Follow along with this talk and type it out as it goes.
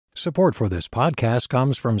Support for this podcast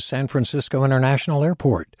comes from San Francisco International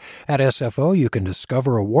Airport. At SFO, you can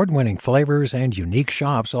discover award-winning flavors and unique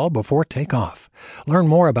shops all before takeoff. Learn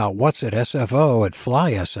more about what's at SFO at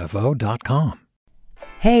flysfo.com.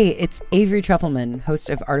 Hey, it's Avery Trufelman,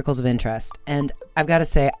 host of Articles of Interest, and I've got to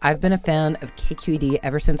say, I've been a fan of KQED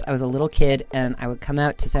ever since I was a little kid, and I would come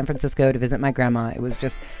out to San Francisco to visit my grandma. It was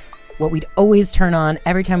just what we'd always turn on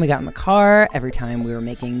every time we got in the car, every time we were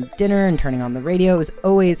making dinner and turning on the radio. It was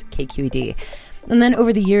always KQED. And then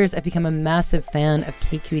over the years, I've become a massive fan of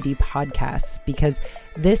KQED podcasts because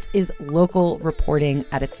this is local reporting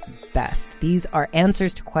at its best. These are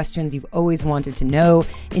answers to questions you've always wanted to know,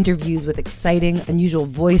 interviews with exciting, unusual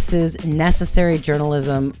voices, necessary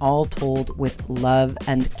journalism, all told with love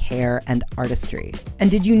and care and artistry. And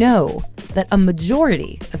did you know that a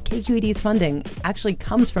majority of KQED's funding actually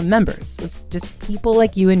comes from members? It's just people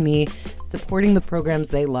like you and me supporting the programs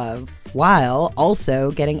they love, while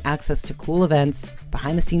also getting access to cool events,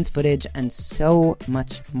 behind-the-scenes footage, and so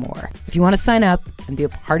much more. If you want to sign up and be a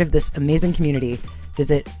part of this amazing community,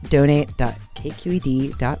 visit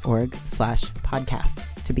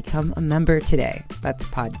donate.kqed.org/podcasts to become a member today. That's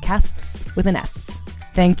podcasts with an S.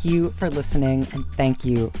 Thank you for listening, and thank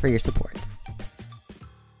you for your support.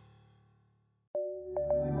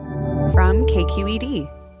 From KQED.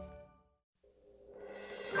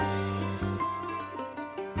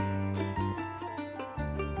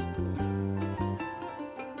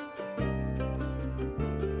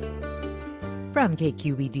 From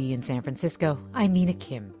KQED in San Francisco, I'm Mina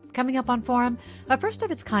Kim. Coming up on Forum, a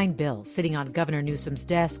first-of-its-kind bill sitting on Governor Newsom's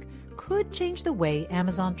desk could change the way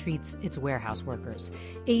Amazon treats its warehouse workers.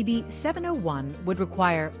 AB 701 would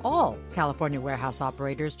require all California warehouse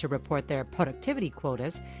operators to report their productivity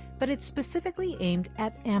quotas, but it's specifically aimed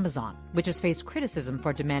at Amazon, which has faced criticism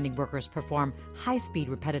for demanding workers perform high-speed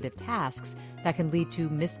repetitive tasks that can lead to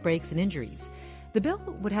missed breaks and injuries. The bill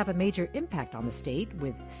would have a major impact on the state,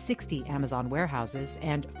 with 60 Amazon warehouses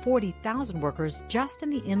and 40,000 workers just in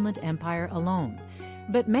the Inland Empire alone.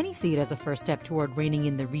 But many see it as a first step toward reining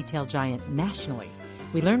in the retail giant nationally.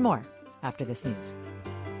 We learn more after this news.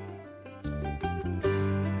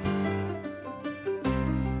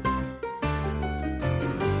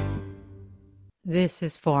 This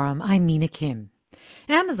is Forum. I'm Mina Kim.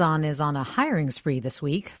 Amazon is on a hiring spree this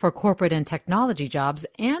week for corporate and technology jobs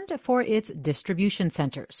and for its distribution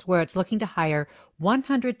centers, where it's looking to hire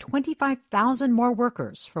 125,000 more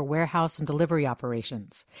workers for warehouse and delivery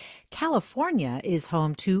operations. California is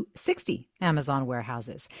home to 60 Amazon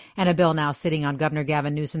warehouses, and a bill now sitting on Governor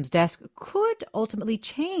Gavin Newsom's desk could ultimately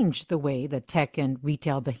change the way the tech and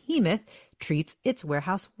retail behemoth treats its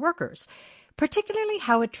warehouse workers, particularly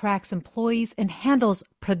how it tracks employees and handles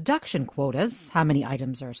production quotas, how many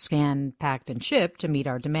items are scanned, packed, and shipped to meet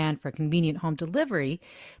our demand for convenient home delivery.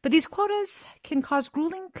 But these quotas can cause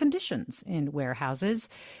grueling conditions in warehouses.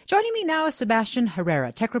 Joining me now is Sebastian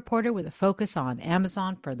Herrera, tech reporter with a focus on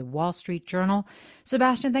Amazon for the Wall Street Journal.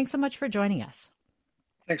 Sebastian, thanks so much for joining us.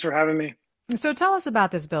 Thanks for having me. So tell us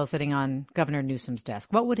about this bill sitting on Governor Newsom's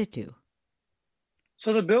desk. What would it do?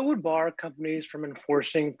 So the bill would bar companies from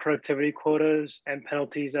enforcing productivity quotas and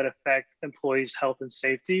penalties that affect employees' health and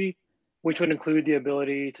safety, which would include the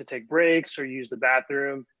ability to take breaks or use the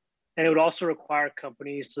bathroom. And it would also require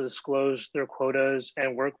companies to disclose their quotas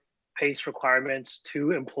and work pace requirements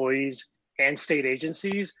to employees and state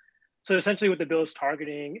agencies. So essentially what the bill is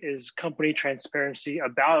targeting is company transparency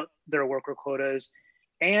about their worker quotas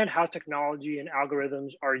and how technology and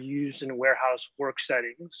algorithms are used in warehouse work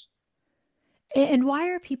settings. And why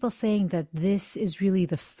are people saying that this is really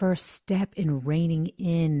the first step in reining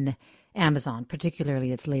in Amazon,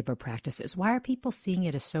 particularly its labor practices? Why are people seeing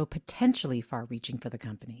it as so potentially far-reaching for the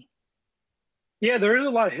company? Yeah, there is a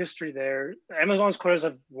lot of history there. Amazon's quotas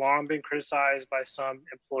have long been criticized by some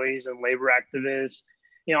employees and labor activists.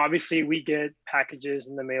 You know, obviously we get packages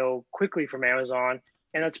in the mail quickly from Amazon,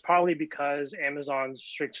 and that's probably because Amazon's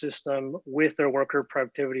strict system with their worker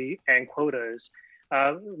productivity and quotas.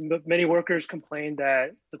 Many workers complain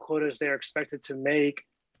that the quotas they're expected to make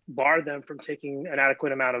bar them from taking an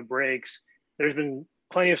adequate amount of breaks. There's been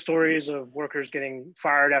plenty of stories of workers getting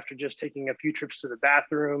fired after just taking a few trips to the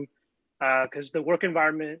bathroom, because the work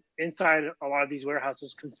environment inside a lot of these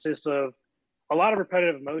warehouses consists of a lot of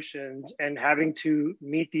repetitive motions, and having to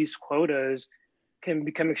meet these quotas can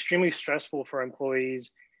become extremely stressful for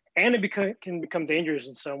employees, and it can become dangerous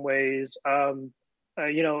in some ways.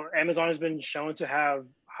 Amazon has been shown to have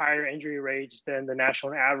higher injury rates than the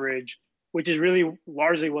national average, which is really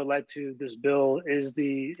largely what led to this bill, is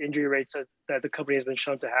the injury rates that the company has been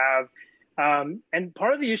shown to have. And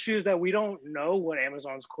part of the issue is that we don't know what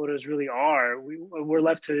Amazon's quotas really are. We're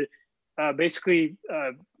left to basically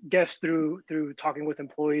guess through talking with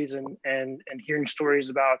employees and hearing stories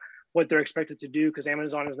about what they're expected to do, because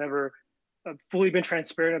Amazon has never fully been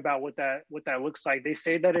transparent about what that looks like. They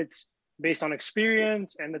say that it's based on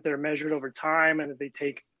experience and that they're measured over time and that they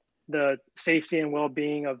take the safety and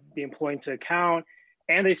well-being of the employee into account.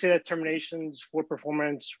 And they say that terminations for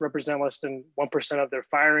performance represent less than 1% of their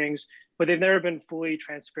firings, but they've never been fully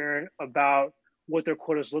transparent about what their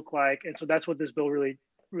quotas look like. And so that's what this bill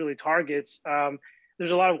really targets.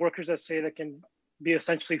 There's a lot of workers that say that can be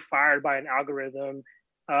essentially fired by an algorithm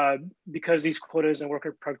because these quotas and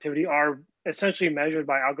worker productivity are essentially measured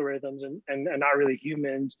by algorithms and not really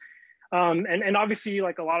humans. And obviously,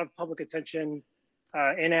 like, a lot of public attention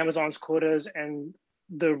in Amazon's quotas and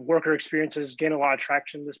the worker experiences gained a lot of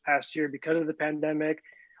traction this past year because of the pandemic.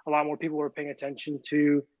 A lot more people were paying attention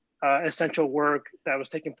to essential work that was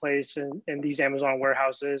taking place in these Amazon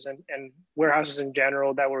warehouses and warehouses in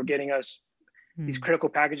general that were getting us these critical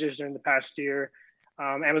packages during the past year.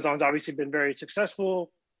 Amazon's obviously been very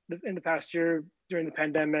successful in the past year during the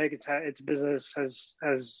pandemic. Its business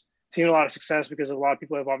has seen a lot of success because a lot of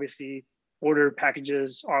people have obviously ordered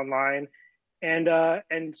packages online.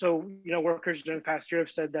 And so, workers during the past year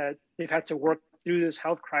have said that they've had to work through this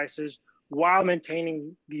health crisis while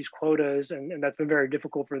maintaining these quotas, and that's been very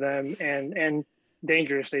difficult for them and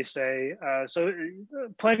dangerous, they say. So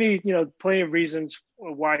plenty of reasons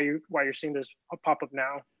why you're seeing this pop up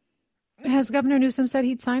now. Has Governor Newsom said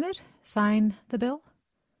he'd sign the bill?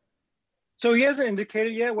 So he hasn't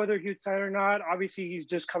indicated yet whether he'd sign or not. Obviously, he's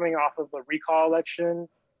just coming off of a recall election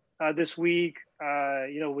this week,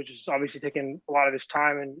 which is obviously taking a lot of his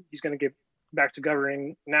time, and he's going to get back to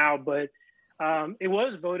governing now. But it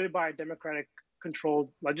was voted by a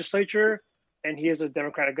Democratic-controlled legislature, and he is a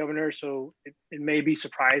Democratic governor, so it may be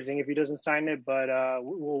surprising if he doesn't sign it, but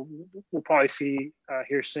we'll probably see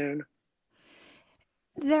here soon.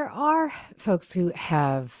 There are folks who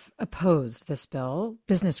have opposed this bill,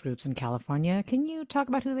 business groups in California. Can you talk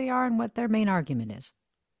about who they are and what their main argument is?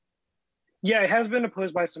 Yeah, it has been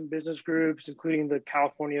opposed by some business groups, including the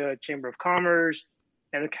California Chamber of Commerce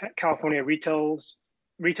and the California Retailers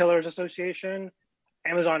Association.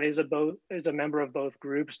 Amazon is a member of both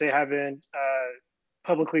groups. They haven't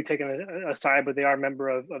publicly taken a side, but they are a member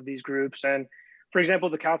of these groups. And for example,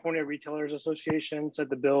 the California Retailers Association said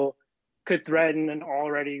the bill could threaten an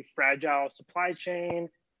already fragile supply chain,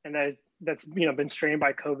 and that's been strained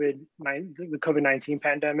by the COVID-19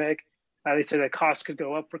 pandemic. They say that costs could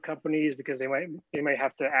go up for companies because they might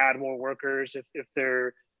have to add more workers if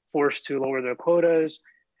they're forced to lower their quotas.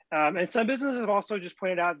 And some businesses have also just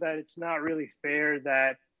pointed out that it's not really fair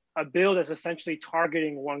that a bill that's essentially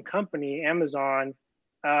targeting one company, Amazon,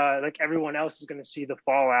 like everyone else is going to see the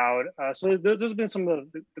fallout. So there's been some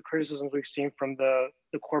of the criticisms we've seen from the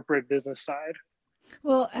corporate business side.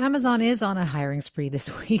 Well, Amazon is on a hiring spree this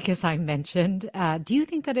week, as I mentioned. Do you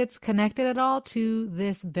think that it's connected at all to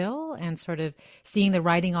this bill and sort of seeing the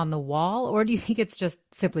writing on the wall? Or do you think it's just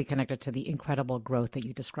simply connected to the incredible growth that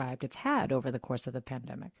you described it's had over the course of the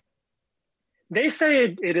pandemic? They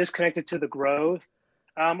say it is connected to the growth.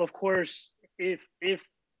 Of course, if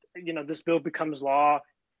this bill becomes law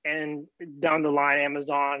and down the line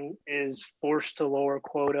Amazon is forced to lower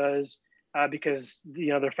quotas because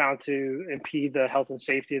they're found to impede the health and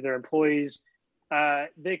safety of their employees,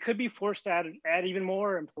 they could be forced to add even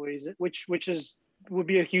more employees, which would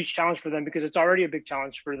be a huge challenge for them, because it's already a big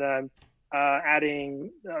challenge for them adding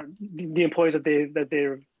the employees that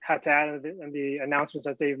they've had to add and the announcements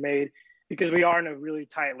that they've made, because we are in a really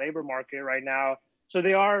tight labor market right now. So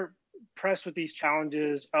they are pressed with these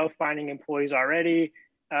challenges of finding employees already.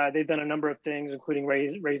 They've done a number of things, including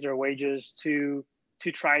raise their wages to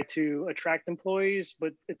try to attract employees,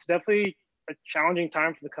 but it's definitely a challenging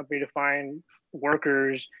time for the company to find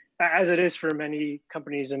workers, as it is for many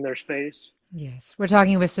companies in their space. Yes. We're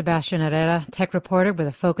talking with Sebastian Herrera, tech reporter with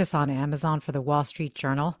a focus on Amazon for the Wall Street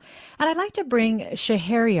Journal. And I'd like to bring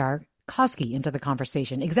Shahryar Khosgi into the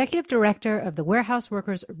conversation, executive director of the Warehouse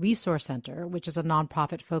Workers Resource Center, which is a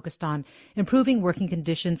nonprofit focused on improving working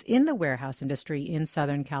conditions in the warehouse industry in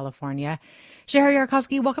Southern California. Shahryar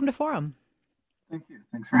Khosgi, welcome to Forum. Thank you.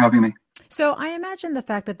 Thanks for having me. So I imagine the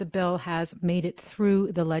fact that the bill has made it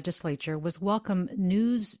through the legislature was welcome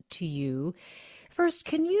news to you. First,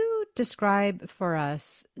 can you describe for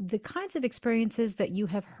us the kinds of experiences that you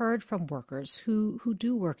have heard from workers who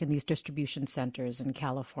do work in these distribution centers in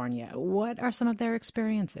California? What are some of their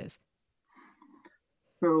experiences?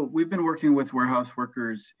 So we've been working with warehouse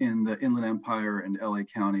workers in the Inland Empire and LA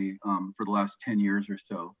County for the last 10 years or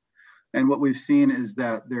so. And what we've seen is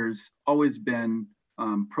that there's always been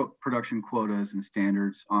production quotas and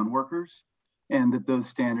standards on workers, and that those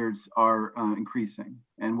standards are increasing.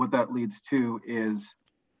 And what that leads to is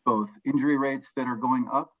both injury rates that are going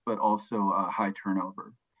up, but also high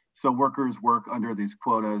turnover. So workers work under these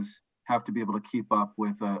quotas, have to be able to keep up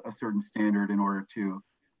with a certain standard in order to,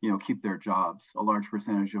 keep their jobs. A large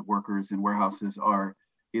percentage of workers in warehouses are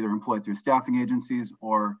either employed through staffing agencies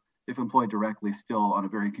or, if employed directly, still on a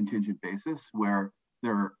very contingent basis, where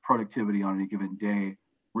their productivity on any given day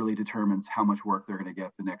really determines how much work they're going to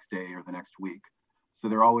get the next day or the next week. So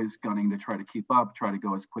they're always gunning to try to keep up, try to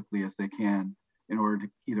go as quickly as they can in order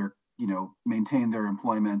to either, maintain their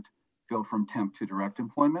employment, go from temp to direct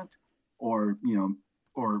employment, or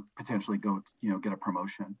potentially go, get a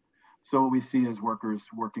promotion. So what we see is workers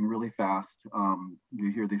working really fast.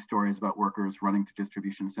 You hear these stories about workers running to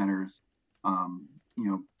distribution centers,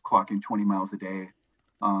 clocking 20 miles a day,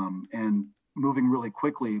 and moving really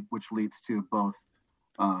quickly, which leads to both,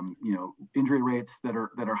 injury rates that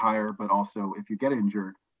are higher, but also if you get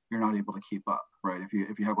injured, you're not able to keep up, right? If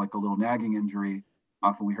you have like a little nagging injury,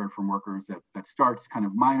 often we heard from workers that starts kind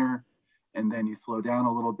of minor, and then you slow down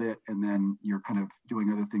a little bit, and then you're kind of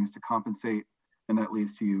doing other things to compensate, and that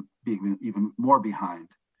leads to you being even more behind.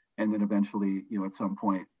 And then eventually, at some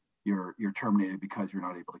point, you're terminated because you're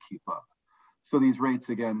not able to keep up. So these rates,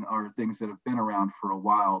 again, are things that have been around for a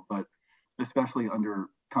while, but especially under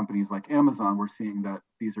companies like Amazon, we're seeing that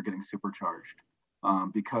these are getting supercharged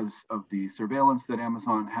because of the surveillance that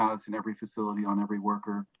Amazon has in every facility on every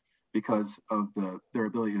worker, because of their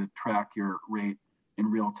ability to track your rate in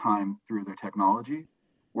real time through their technology.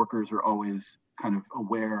 Workers are always kind of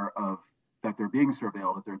aware of that they're being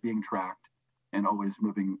surveilled, that they're being tracked, and always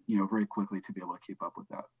moving, very quickly to be able to keep up with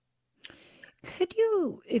that. Could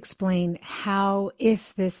you explain how,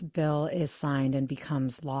 if this bill is signed and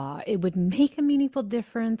becomes law, it would make a meaningful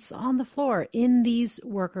difference on the floor in these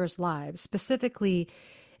workers' lives? Specifically,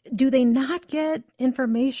 do they not get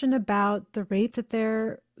information about the rate that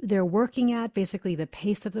they're working at, basically the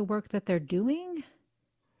pace of the work that they're doing?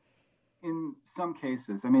 In some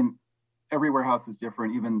cases, every warehouse is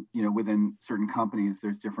different. Even, within certain companies,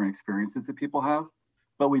 there's different experiences that people have.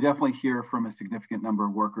 But we definitely hear from a significant number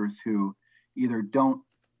of workers who either don't,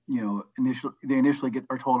 initially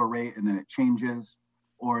are told a rate and then it changes,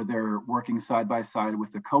 or they're working side by side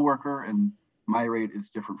with a coworker and my rate is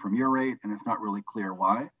different from your rate and it's not really clear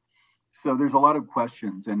why. So there's a lot of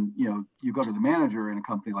questions, and you go to the manager in a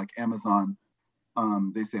company like Amazon,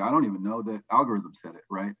 they say, I don't even know the algorithm said it,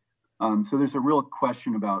 right? So there's a real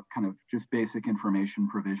question about kind of just basic information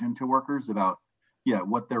provision to workers about,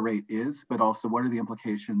 what their rate is, but also what are the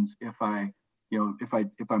implications if I'm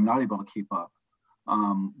not able to keep up,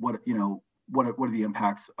 what are the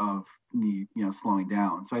impacts of me, slowing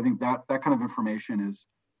down? So I think that kind of information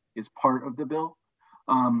is part of the bill.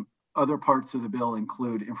 Other parts of the bill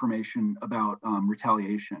include information about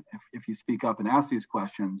retaliation. If you speak up and ask these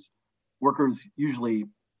questions, workers usually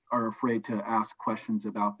are afraid to ask questions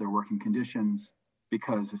about their working conditions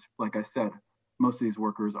because, like I said, most of these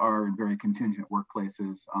workers are in very contingent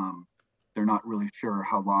workplaces. They're not really sure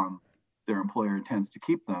how long their employer intends to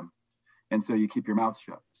keep them. And so you keep your mouth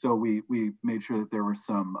shut. So we made sure that there were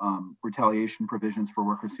some retaliation provisions for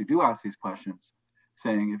workers who do ask these questions,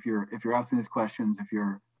 saying if you're asking these questions, if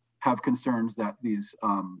you have concerns that these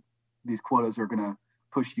quotas are going to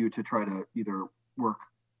push you to try to either work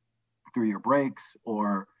through your breaks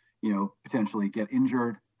or potentially get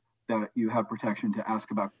injured, that you have protection to ask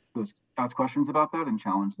questions about that and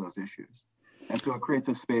challenge those issues. And so it creates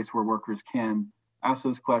a space where workers can ask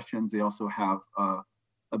those questions. They also have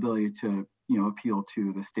ability to appeal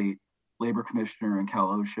to the state labor commissioner and Cal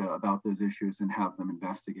OSHA about those issues and have them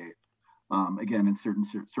investigate. Again, in certain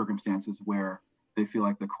circumstances where they feel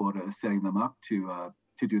like the quota is setting them up to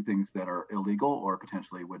do things that are illegal or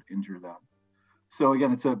potentially would injure them. So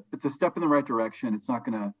again, it's a step in the right direction. It's not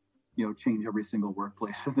going to change every single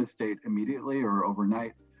workplace in the state immediately or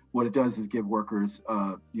overnight. What it does is give workers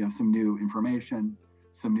some new information,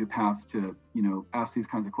 some new paths to ask these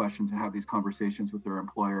kinds of questions and have these conversations with their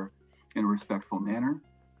employer in a respectful manner,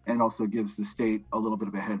 and also gives the state a little bit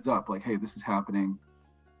of a heads up, like, hey, this is happening.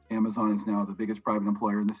 Amazon is now the biggest private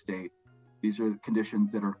employer in the state. These are the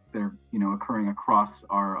conditions that are occurring across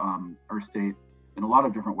our state in a lot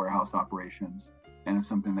of different warehouse operations, and it's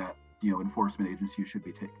something that enforcement agencies should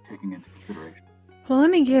be taking into consideration. Well,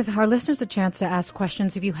 let me give our listeners a chance to ask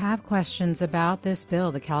questions. If you have questions about this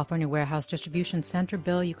bill, the California Warehouse Distribution Center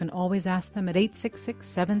bill, you can always ask them at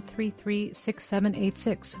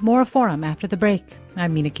 866-733-6786. More Forum after the break.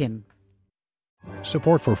 I'm Mina Kim.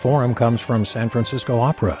 Support for Forum comes from San Francisco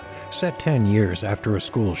Opera. Set 10 years after a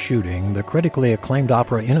school shooting, the critically acclaimed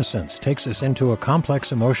opera Innocence takes us into a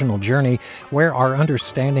complex emotional journey where our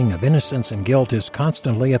understanding of innocence and guilt is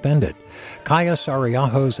constantly upended. Kaya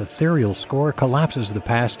Sariaho's ethereal score collapses the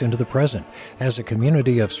past into the present as a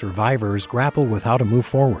community of survivors grapple with how to move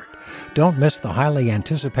forward. Don't miss the highly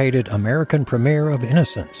anticipated American premiere of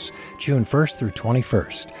Innocence, June 1st through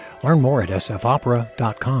 21st. Learn more at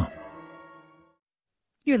sfopera.com.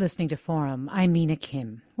 You're listening to Forum. I'm Mina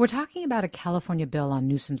Kim. We're talking about a California bill on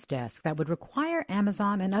Newsom's desk that would require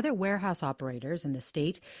Amazon and other warehouse operators in the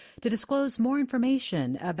state to disclose more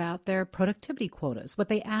information about their productivity quotas, what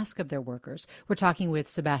they ask of their workers. We're talking with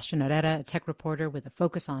Sebastian Herrera, a tech reporter with a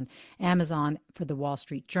focus on Amazon for the Wall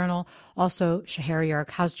Street Journal. Also, Shahryar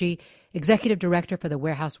Khazji, executive director for the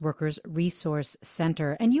Warehouse Workers Resource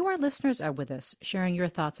Center. And you, our listeners, are with us, sharing your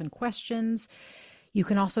thoughts and questions. You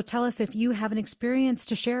can also tell us if you have an experience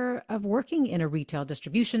to share of working in a retail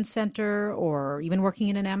distribution center or even working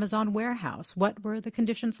in an Amazon warehouse. What were the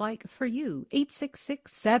conditions like for you?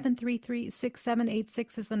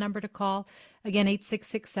 866-733-6786 is the number to call. Again,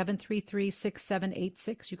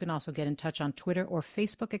 866-733-6786. You can also get in touch on Twitter or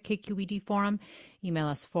Facebook at KQED Forum. Email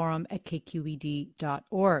us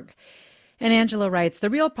forum@kqed.org. And Angela writes, the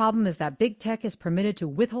real problem is that big tech is permitted to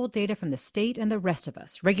withhold data from the state and the rest of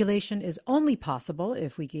us. Regulation is only possible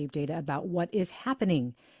if we gave data about what is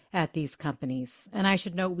happening at these companies. And I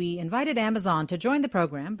should note we invited Amazon to join the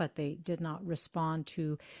program, but they did not respond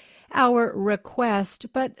to our request.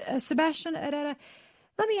 But Sebastian Herrera,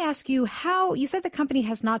 let me ask you how, you said the company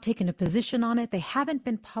has not taken a position on it. They haven't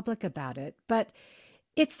been public about it, but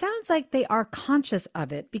it sounds like they are conscious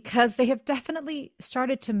of it because they have definitely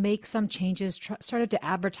started to make some changes, started to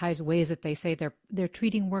advertise ways that they say they're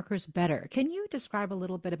treating workers better. Can you describe a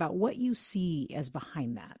little bit about what you see as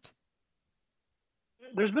behind that?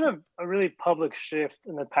 There's been a really public shift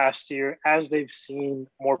in the past year as they've seen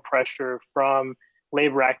more pressure from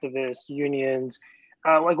labor activists, unions.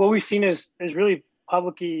 Like what we've seen is really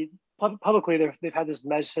publicly they've had this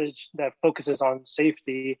message that focuses on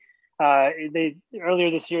safety. They earlier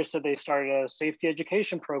this year said they started a safety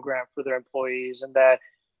education program for their employees, and that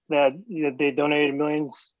they donated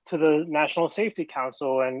millions to the National Safety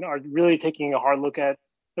Council and are really taking a hard look at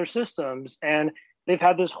their systems. And they've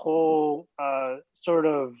had this whole sort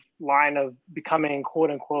of line of becoming "quote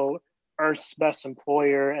unquote" Earth's best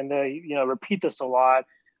employer, and they repeat this a lot,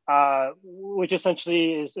 which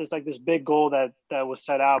essentially is like this big goal that was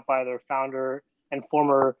set out by their founder and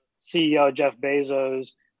former CEO Jeff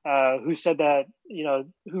Bezos. Who said that,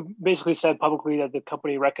 who basically said publicly that the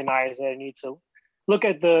company recognized that it needs to look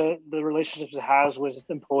at the relationships it has with its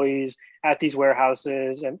employees at these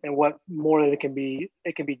warehouses and what more it can be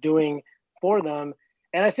doing for them.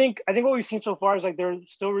 And I think what we've seen so far is like they're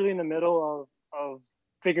still really in the middle of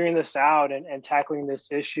figuring this out and tackling this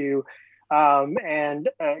issue.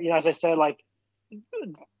 As I said, like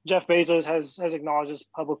Jeff Bezos has acknowledged this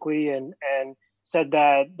publicly and said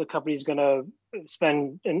that the company is going to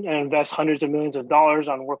spend and invest hundreds of millions of dollars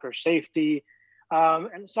on worker safety.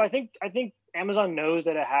 And so I think Amazon knows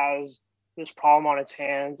that it has this problem on its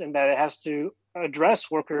hands and that it has to address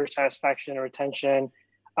worker satisfaction and retention,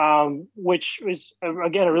 which is,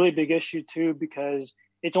 again, a really big issue too, because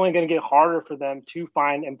it's only going to get harder for them to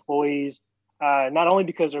find employees, not only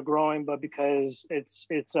because they're growing, but because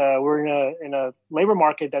we're in a labor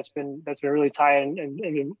market that's been really tight and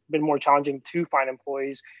been more challenging to find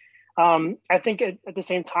employees. I think at the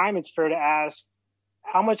same time, it's fair to ask,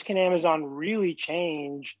 how much can Amazon really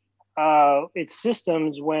change its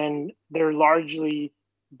systems when they're largely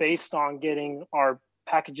based on getting our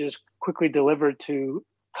packages quickly delivered to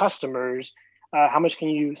customers? How much can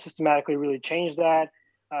you systematically really change that?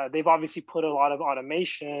 They've obviously put a lot of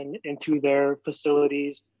automation into their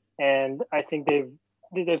facilities, and I think they've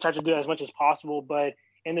tried to do as much as possible. But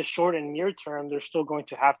in the short and near term, they're still going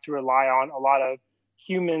to have to rely on a lot of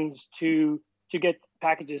humans to get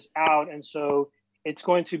packages out. And so it's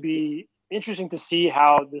going to be interesting to see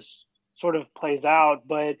how this sort of plays out.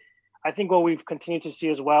 But I think what we've continued to see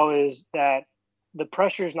as well is that the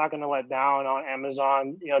pressure is not going to let down on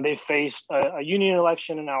Amazon. They faced a union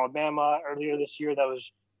election in Alabama earlier this year that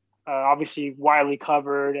was obviously widely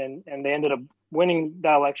covered, and they ended up winning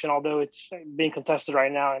that election, although it's being contested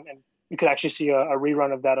right now, and you could actually see a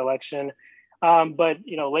rerun of that election. But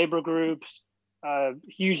labor groups,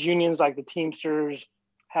 huge unions like the Teamsters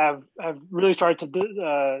have really started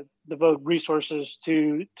to devote resources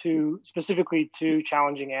to specifically to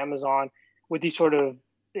challenging Amazon with these sort of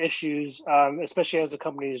issues, especially as the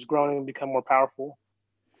company is growing and become more powerful.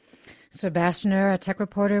 Sebastian Ure, a tech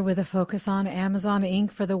reporter with a focus on Amazon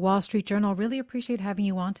Inc. for the Wall Street Journal. Really appreciate having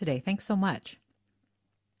you on today. Thanks so much.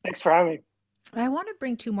 Thanks for having me. I want to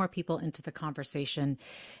bring two more people into the conversation.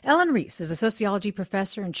 Ellen Reese is a sociology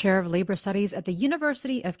professor and chair of labor studies at the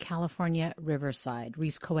University of California, Riverside.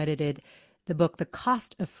 Reese co-edited the book, The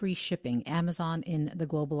Cost of Free Shipping, Amazon in the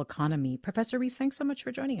Global Economy. Professor Reese, thanks so much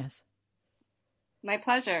for joining us. My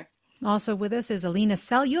pleasure. Also with us is Alina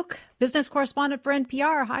Selyuk, business correspondent for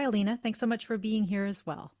NPR. Hi, Alina. Thanks so much for being here as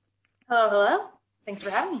well. Hello. Thanks for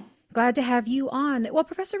having me. Glad to have you on. Well,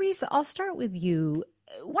 Professor Reese, I'll start with you.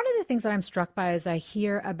 One of the things that I'm struck by is I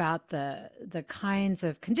hear about the kinds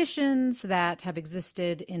of conditions that have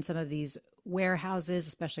existed in some of these warehouses,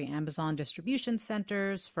 especially Amazon distribution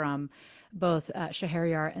centers, from both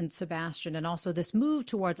Shahryar and Sebastian, and also this move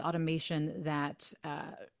towards automation that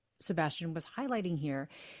Sebastian was highlighting here,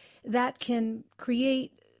 that can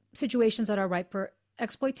create situations that are ripe for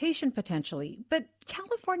exploitation potentially. But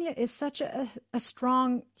California is such a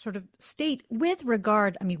strong sort of state with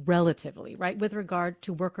regard, relatively, right, with regard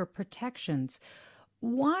to worker protections.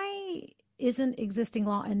 Why isn't existing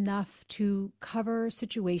law enough to cover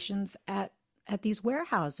situations at these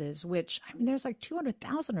warehouses, which, there's like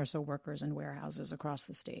 200,000 or so workers in warehouses across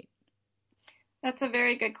the state? That's a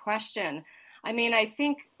very good question. I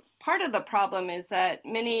think part of the problem is that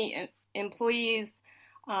many employees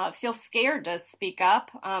feel scared to speak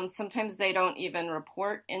up. Sometimes they don't even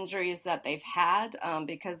report injuries that they've had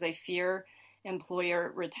because they fear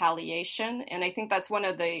employer retaliation. And I think that's one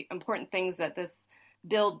of the important things that this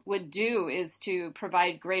bill would do, is to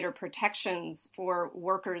provide greater protections for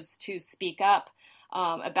workers to speak up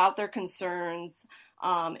about their concerns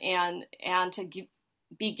and to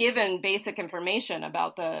be given basic information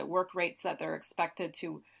about the work rates that they're expected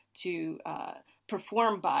to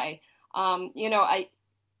perform by.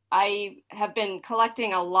 I have been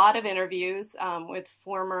collecting a lot of interviews with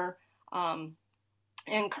former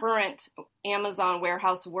and current Amazon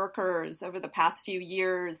warehouse workers over the past few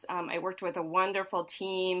years. I worked with a wonderful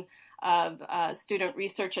team of student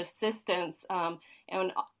research assistants,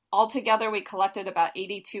 and altogether we collected about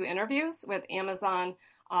 82 interviews with Amazon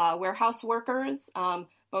warehouse workers,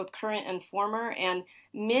 both current and former. And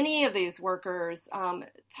many of these workers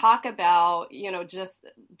talk about, just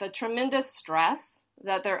the tremendous stress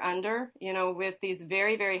that they're under, with these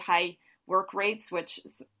very, very high work rates, which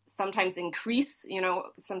sometimes increase,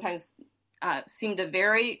 sometimes seem to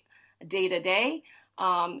vary day to day.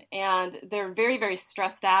 And they're very, very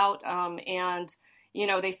stressed out. And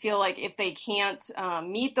they feel like if they can't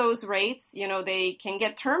meet those rates, they can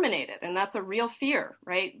get terminated. And that's a real fear,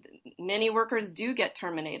 right? Many workers do get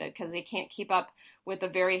terminated because they can't keep up with a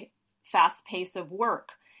very fast pace of work.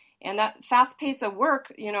 And that fast pace of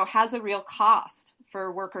work, has a real cost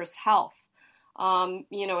for workers' health.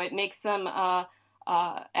 It makes them at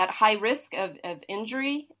high risk of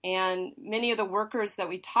injury. And many of the workers that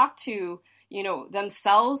we talked to,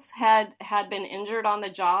 themselves had been injured on the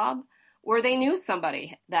job, or they knew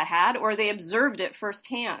somebody that had, or they observed it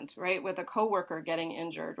firsthand, right, with a coworker getting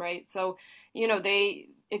injured, right? So, they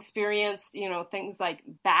experienced, things like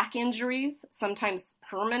back injuries, sometimes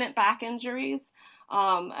permanent back injuries.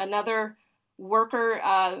 Another worker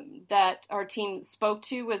that our team spoke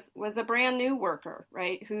to was a brand new worker,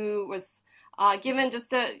 right, who was given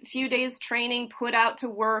just a few days training, put out to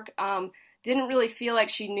work, didn't really feel like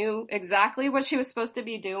she knew exactly what she was supposed to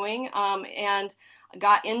be doing, and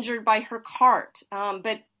got injured by her cart,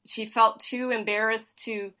 but she felt too embarrassed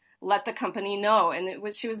to let the company know,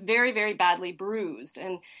 and she was very, very badly bruised.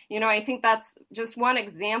 And I think that's just one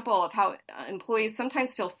example of how employees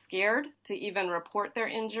sometimes feel scared to even report their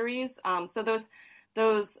injuries. So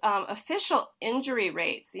those official injury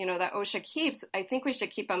rates, that OSHA keeps, I think we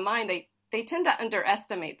should keep in mind they tend to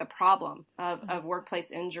underestimate the problem of workplace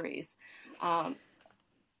injuries.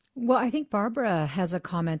 Well, I think Barbara has a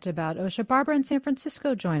comment about OSHA. Barbara in San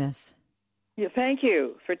Francisco, join us. Yeah, thank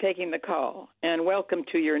you for taking the call, and welcome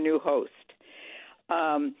to your new host.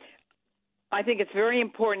 I think it's very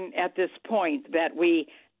important at this point that we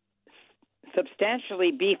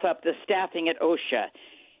substantially beef up the staffing at OSHA.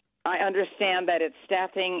 I understand that its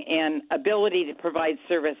staffing and ability to provide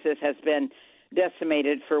services has been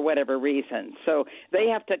decimated for whatever reason. So they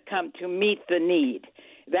have to come to meet the need.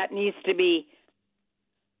 That needs to be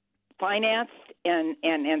financed and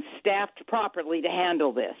staffed properly to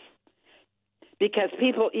handle this. Because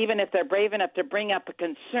people, even if they're brave enough to bring up a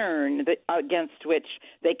concern against which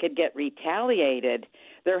they could get retaliated,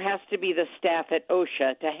 there has to be the staff at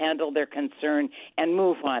OSHA to handle their concern and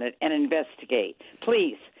move on it and investigate.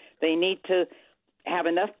 Please, they need to have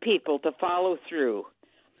enough people to follow through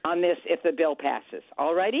on this if the bill passes.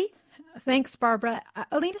 All righty? Thanks, Barbara.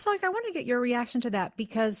 Alina Selyuk, I want to get your reaction to that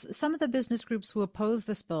because some of the business groups who oppose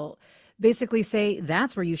this bill basically say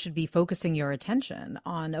that's where you should be focusing your attention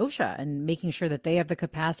on OSHA and making sure that they have the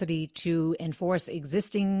capacity to enforce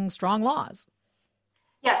existing strong laws.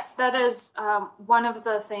 Yes, that is one of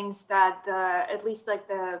the things that at least like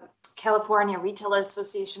the California Retailers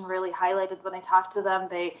Association really highlighted when I talked to them.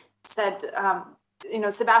 They said,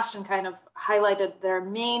 Sebastian kind of highlighted their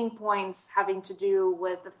main points having to do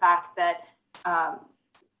with the fact that,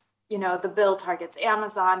 the bill targets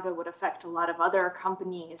Amazon, but would affect a lot of other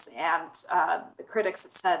companies. And the critics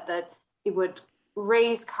have said that it would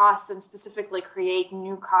raise costs and specifically create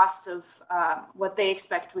new costs of what they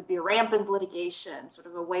expect would be rampant litigation, sort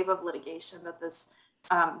of a wave of litigation that this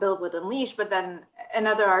bill would unleash. But then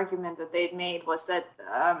another argument that they'd made was that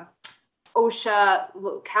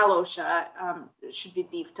OSHA, Cal OSHA, should be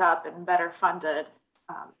beefed up and better funded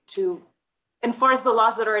to enforce the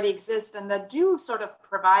laws that already exist and that do sort of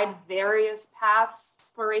provide various paths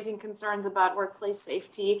for raising concerns about workplace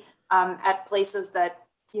safety at places that,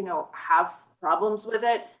 have problems with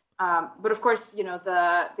it. But of course,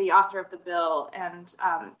 the author of the bill and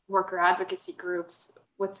worker advocacy groups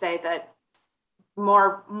would say that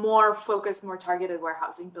more focused, more targeted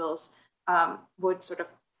warehousing bills would sort of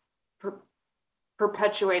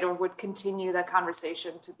perpetuate or would continue the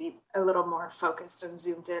conversation to be a little more focused and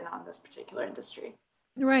zoomed in on this particular industry.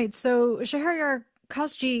 Right. So, Shahryar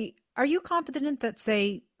Khazji, are you confident that,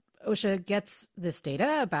 say, OSHA gets this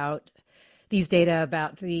data about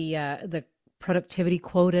the productivity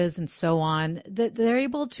quotas and so on, that they're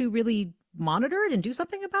able to really monitor it and do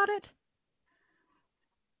something about it?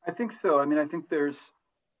 I think so. I mean, I think there's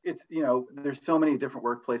so many different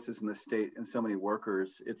workplaces in the state and so many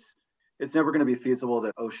workers. It's never going to be feasible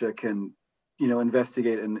that OSHA can,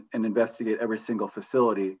 investigate and investigate every single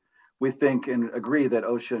facility. We think and agree that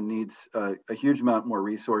OSHA needs a huge amount more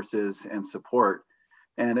resources and support.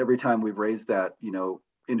 And every time we've raised that,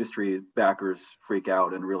 industry backers freak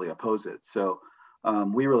out and really oppose it. So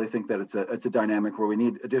we really think that it's a dynamic where we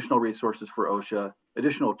need additional resources for OSHA,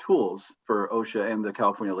 additional tools for OSHA and the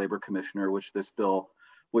California Labor Commissioner, which this bill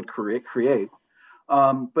would create.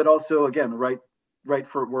 But also, again, right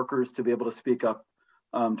for workers to be able to speak up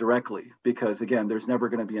directly, because again, there's never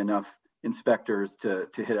going to be enough inspectors to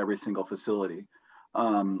hit every single facility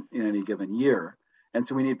in any given year. And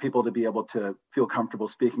so we need people to be able to feel comfortable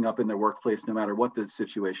speaking up in their workplace, no matter what the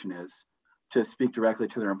situation is, to speak directly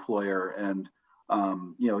to their employer and,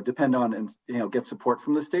 depend on and, get support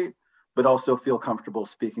from the state, but also feel comfortable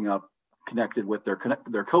speaking up connected with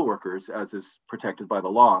their coworkers, as is protected by the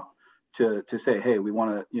law, to say, hey, we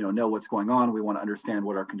want to, know what's going on. We want to understand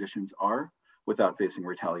what our conditions are without facing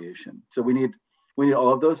retaliation. So we need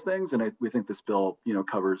all of those things. And we think this bill,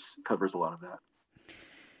 covers a lot of that.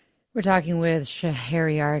 We're talking with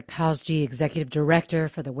Shahryar Khazji, Executive Director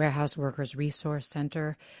for the Warehouse Workers Resource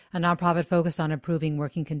Center, a nonprofit focused on improving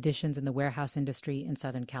working conditions in the warehouse industry in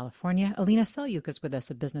Southern California. Alina Selyuk is with us,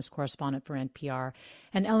 a business correspondent for NPR,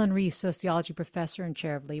 and Ellen Reese, sociology professor and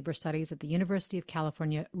chair of labor studies at the University of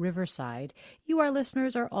California, Riverside. You, our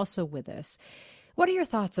listeners, are also with us. What are your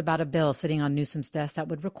thoughts about a bill sitting on Newsom's desk that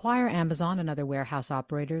would require Amazon and other warehouse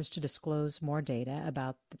operators to disclose more data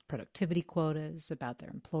about the productivity quotas, about their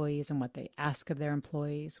employees and what they ask of their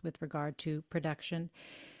employees with regard to production?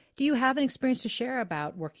 Do you have an experience to share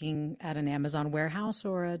about working at an Amazon warehouse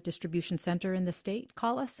or a distribution center in the state?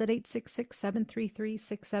 Call us at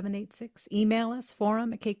 866-733-6786. Email us,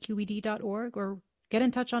 forum@kqed.org, or get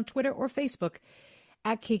in touch on Twitter or Facebook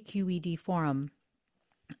at KQED Forum.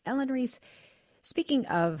 Ellen Reese, speaking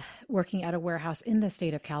of working at a warehouse in the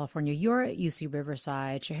state of California, you're at UC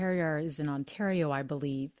Riverside. Shahryar is in Ontario, I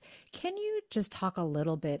believe. Can you just talk a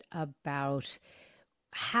little bit about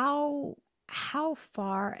how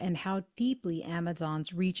far and how deeply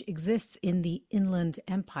Amazon's reach exists in the Inland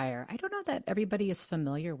Empire? I don't know that everybody is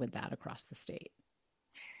familiar with that across the state.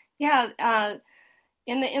 Yeah,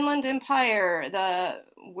 in the Inland Empire, the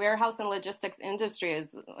warehouse and logistics industry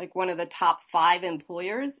is like one of the top 5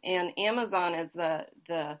 employers, and Amazon is the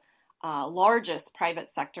largest private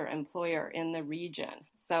sector employer in the region.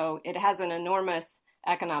 So it has an enormous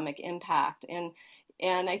economic impact. And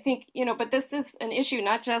I think, but this is an issue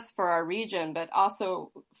not just for our region, but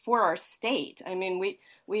also for our state. I mean,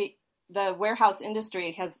 the warehouse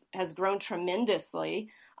industry has grown tremendously,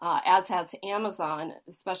 as has Amazon,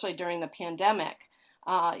 especially during the pandemic.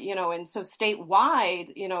 And so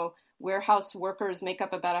statewide, warehouse workers make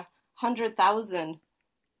up about 100,000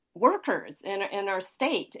 workers in our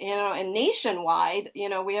state, and nationwide,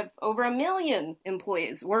 we have over 1 million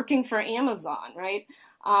employees working for Amazon, right?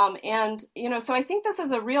 So I think this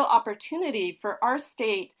is a real opportunity for our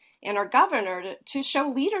state and our governor to show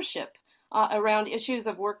leadership around issues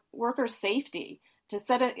of worker safety, to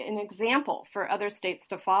set an example for other states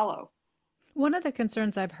to follow. One of the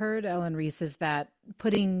concerns I've heard, Ellen Reese, is that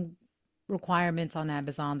putting requirements on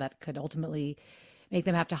Amazon that could ultimately make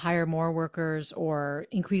them have to hire more workers or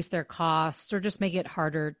increase their costs or just make it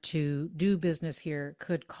harder to do business here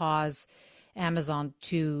could cause Amazon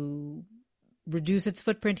to reduce its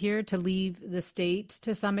footprint here, to leave the state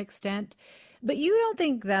to some extent. But you don't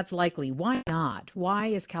think that's likely. Why not? Why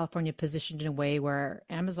is California positioned in a way where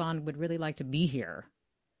Amazon would really like to be here?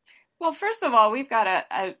 Well, first of all, we've got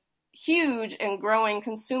a huge and growing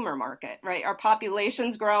consumer market, right? Our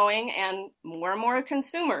population's growing and more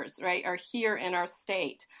consumers, right, are here in our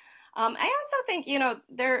state. I also think,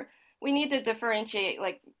 we need to differentiate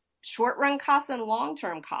like short-run costs and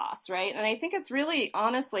long-term costs, right? And I think it's really,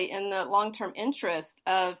 honestly, in the long-term interest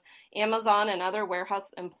of Amazon and other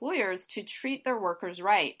warehouse employers to treat their workers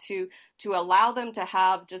right, to allow them to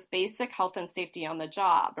have just basic health and safety on the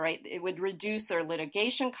job, right? It would reduce their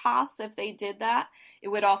litigation costs if they did that. It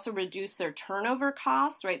would also reduce their turnover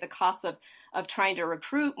costs, right? The costs of trying to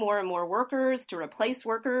recruit more and more workers to replace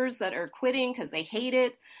workers that are quitting because they hate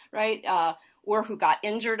it, right? Or who got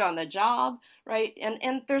injured on the job, right?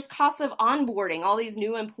 And there's costs of onboarding all these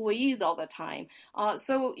new employees all the time.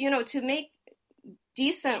 So to make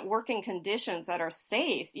decent working conditions that are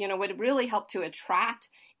safe, would really help to attract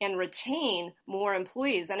and retain more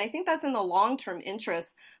employees. And I think that's in the long-term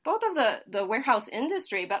interest, both of the warehouse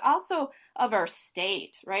industry, but also of our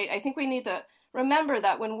state, right? I think we need to remember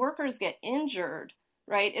that when workers get injured,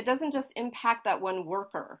 right, it doesn't just impact that one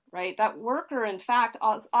worker, right? That worker, in fact,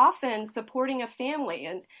 is often supporting a family.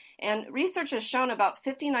 And research has shown about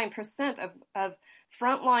 59% of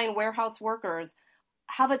frontline warehouse workers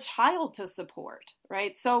have a child to support,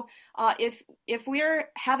 right? So if we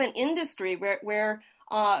have an industry where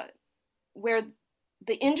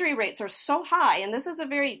the injury rates are so high, and this is a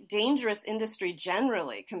very dangerous industry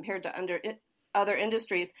generally compared to other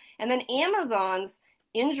industries, and then Amazon's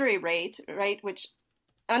injury rate, right, which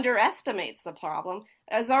underestimates the problem,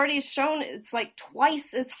 has already shown it's like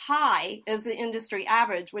twice as high as the industry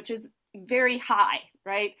average, which is very high,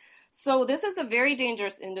 right? So this is a very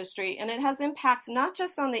dangerous industry, and it has impacts not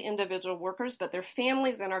just on the individual workers, but their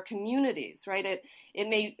families and our communities, right? It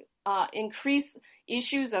may increase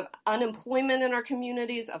issues of unemployment in our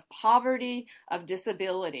communities, of poverty, of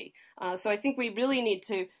disability. So I think we really need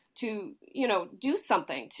to do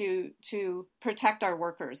something to protect our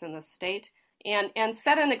workers in the state and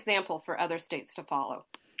set an example for other states to follow.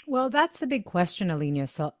 Well, that's the big question, Alina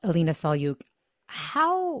Selyukh.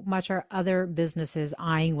 How much are other businesses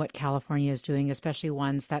eyeing what California is doing, especially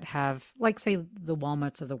ones that have, like, say, the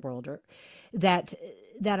Walmarts of the world, or that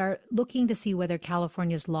are looking to see whether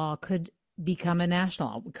California's law could become a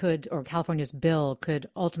national, or California's bill could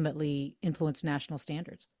ultimately influence national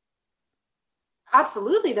standards?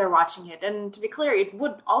 Absolutely, they're watching it. And to be clear, it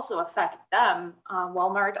would also affect them.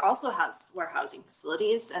 Walmart also has warehousing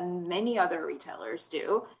facilities, and many other retailers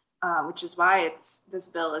do, which is why this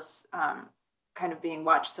bill is kind of being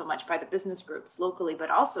watched so much by the business groups locally, but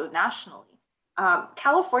also nationally.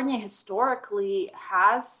 California historically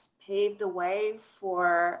has paved the way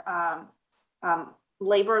for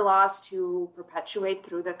labor laws to perpetuate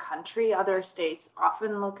through the country. Other states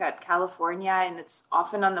often look at California, and it's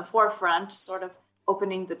often on the forefront, sort of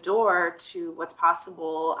opening the door to what's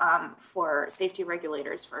possible for safety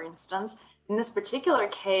regulators, for instance. In this particular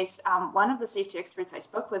case, one of the safety experts I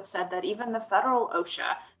spoke with said that even the federal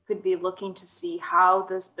OSHA could be looking to see how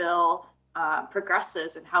this bill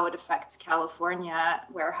progresses and how it affects California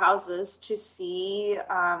warehouses, to see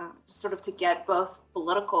sort of to get both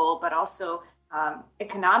political but also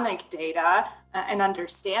economic data and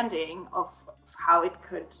understanding of how it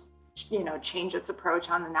could, change its approach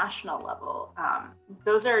on the national level.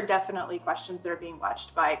 Those are definitely questions that are being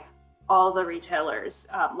watched by all the retailers,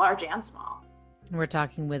 large and small. We're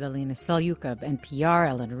talking with Alina Selyukh of NPR,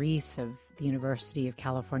 Ellen Reese of the University of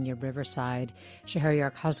California, Riverside.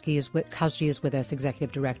 Shahryar Khosgi is with us,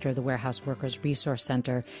 Executive Director of the Warehouse Workers Resource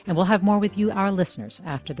Center. And we'll have more with you, our listeners,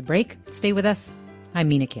 after the break. Stay with us. I'm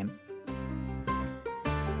Mina Kim.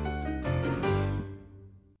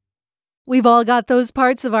 We've all got those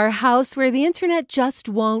parts of our house where the internet just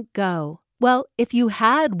won't go. Well, if you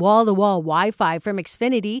had wall-to-wall Wi-Fi from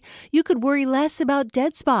Xfinity, you could worry less about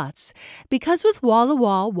dead spots. Because with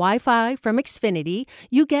wall-to-wall Wi-Fi from Xfinity,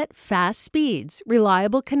 you get fast speeds,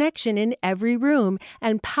 reliable connection in every room,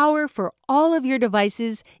 and power for all of your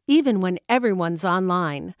devices, even when everyone's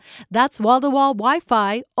online. That's wall-to-wall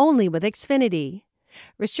Wi-Fi only with Xfinity.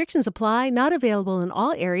 Restrictions apply, not available in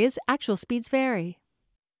all areas. Actual speeds vary.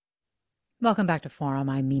 Welcome back to Forum.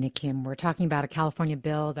 I'm Mina Kim. We're talking about a California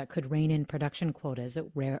bill that could rein in production quotas at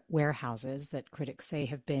warehouses that critics say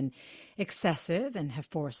have been excessive and have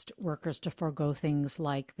forced workers to forego things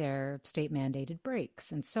like their state-mandated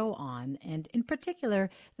breaks and so on. And in particular,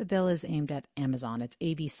 the bill is aimed at Amazon. It's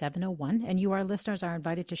AB 701, and you, our listeners, are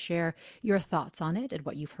invited to share your thoughts on it and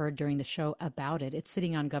what you've heard during the show about it. It's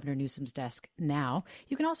sitting on Governor Newsom's desk now.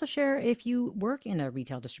 You can also share if you work in a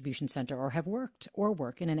retail distribution center or have worked or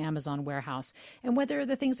work in an Amazon warehouse, and whether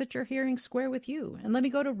the things that you're hearing square with you. And let me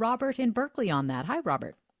go to Robert in Berkeley on that. Hi,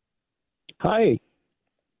 Robert. Hi.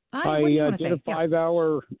 Hi. What do you want to say?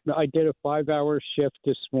 I did a 5-hour shift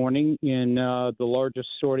this morning in the largest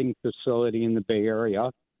sorting facility in the Bay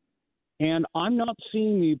Area, and I'm not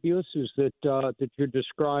seeing the abuses that you're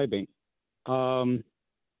describing.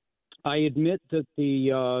 I admit that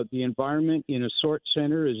the environment in a sort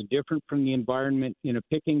center is different from the environment in a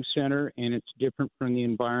picking center, and it's different from the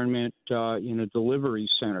environment in a delivery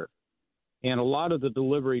center. And a lot of the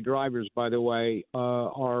delivery drivers, by the way,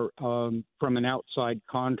 are from an outside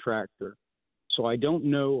contractor. So I don't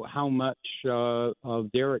know how much of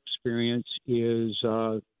their experience is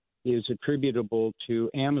attributable to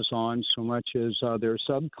Amazon so much as their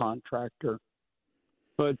subcontractor.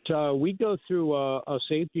 But we go through a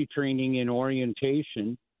safety training in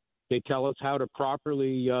orientation. They tell us how to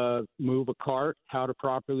properly move a cart, how to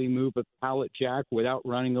properly move a pallet jack without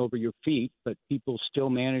running over your feet, but people still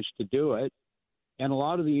manage to do it. And a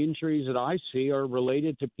lot of the injuries that I see are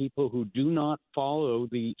related to people who do not follow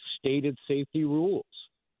the stated safety rules.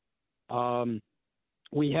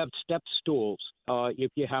 We have step stools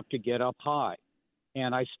if you have to get up high.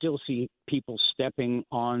 And I still see people stepping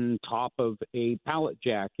on top of a pallet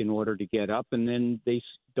jack in order to get up, and then they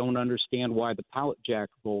don't understand why the pallet jack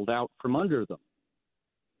rolled out from under them.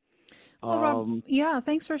 Well, Rob,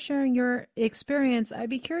 thanks for sharing your experience. I'd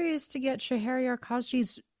be curious to get Shahryar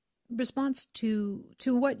Khosgi's response to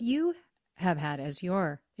what you have had as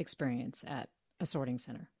your experience at a sorting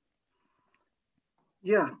center.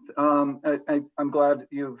 Yeah, I'm glad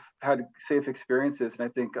you've had safe experiences. And I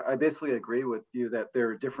think I basically agree with you that there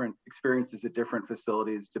are different experiences at different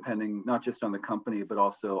facilities, depending not just on the company, but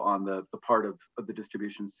also on the part of the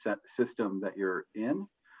distribution system that you're in.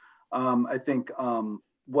 I think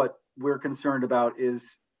what we're concerned about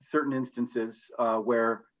is certain instances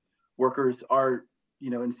where workers are,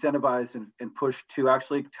 incentivized and pushed to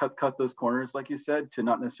actually cut those corners, like you said, to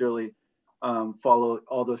not necessarily follow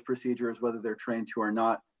all those procedures, whether they're trained to or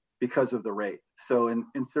not, because of the rate. So in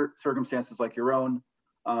circumstances like your own,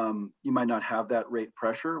 you might not have that rate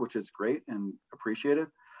pressure, which is great and appreciated.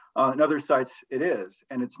 In other sites, it is,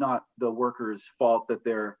 and it's not the workers' fault that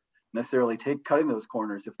they're necessarily cutting those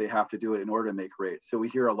corners if they have to do it in order to make rates. So we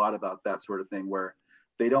hear a lot about that sort of thing where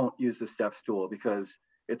they don't use the step stool because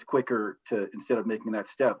it's quicker to, instead of making that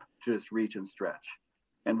step, to just reach and stretch.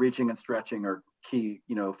 And reaching and stretching are key,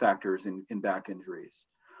 factors in back injuries,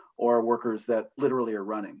 or workers that literally are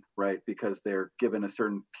running, right? Because they're given a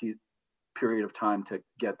certain period of time to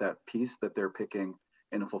get that piece that they're picking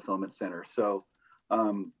in a fulfillment center. So,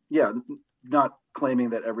 not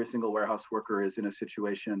claiming that every single warehouse worker is in a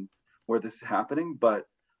situation where this is happening, but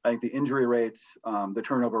I think the injury rates, the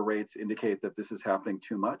turnover rates indicate that this is happening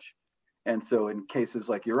too much. And so in cases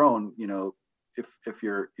like your own, if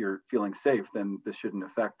you're feeling safe, then this shouldn't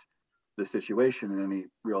affect the situation in any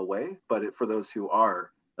real way. But for those who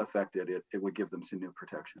are affected, it would give them some new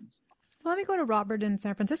protections. Well, let me go to Robert in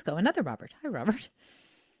San Francisco. Another Robert. Hi, Robert.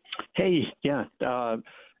 Hey, yeah.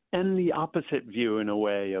 And the opposite view in a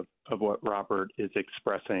way of what Robert is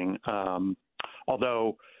expressing.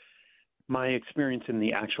 Although my experience in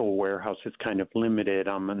the actual warehouse is kind of limited.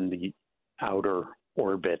 I'm in the outer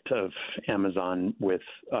orbit of Amazon with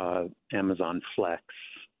Amazon Flex.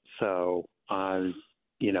 So,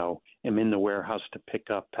 am in the warehouse to pick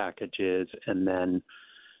up packages and then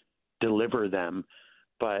deliver them.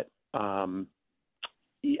 But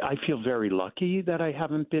I feel very lucky that I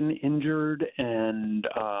haven't been injured, and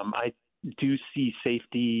I do see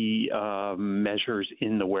safety measures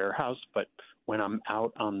in the warehouse. But when I'm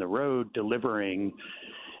out on the road delivering,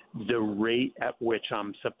 the rate at which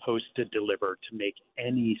I'm supposed to deliver to make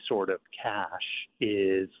any sort of cash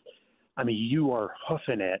is, you are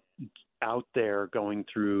hoofing it out there going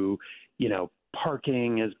through,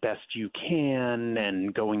 parking as best you can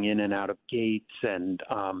and going in and out of gates. And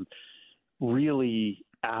really,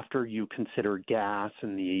 after you consider gas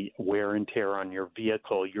and the wear and tear on your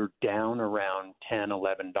vehicle, you're down around $10,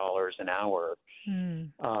 $11 an hour.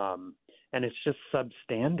 And it's just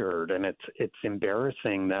substandard. And it's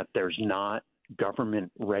embarrassing that there's not government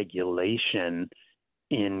regulation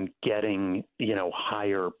in getting,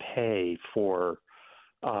 higher pay for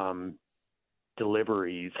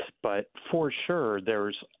deliveries. But for sure,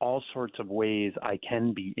 there's all sorts of ways I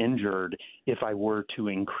can be injured if I were to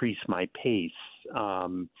increase my pace.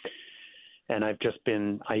 And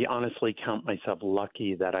I honestly count myself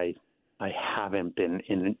lucky that I haven't been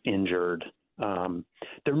injured.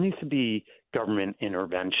 There needs to be government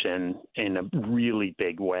intervention in a really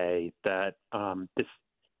big way that this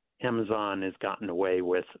Amazon has gotten away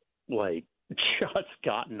with, just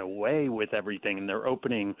gotten away with everything. And they're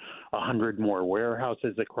opening 100 more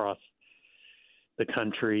warehouses across the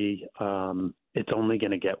country. It's only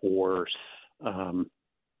going to get worse.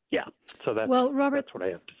 So Robert, that's what I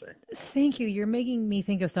have to say. Thank you. You're making me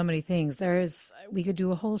think of so many things. We could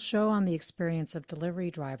do a whole show on the experience of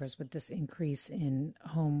delivery drivers with this increase in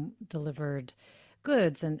home delivered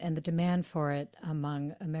goods and the demand for it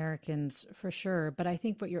among Americans, for sure. But I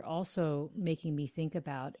think what you're also making me think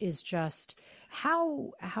about is just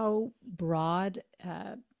how broad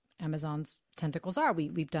Amazon's tentacles are.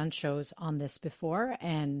 We've done shows on this before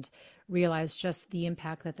and realized just the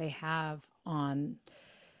impact that they have on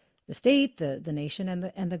the state, the nation,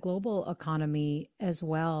 and the global economy as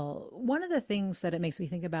well. One of the things that it makes me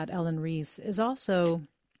think about, Ellen Reese, is also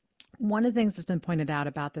one of the things that's been pointed out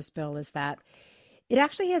about this bill is that it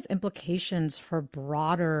actually has implications for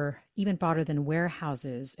even broader than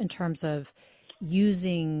warehouses in terms of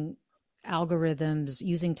using algorithms,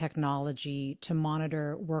 using technology to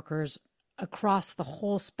monitor workers across the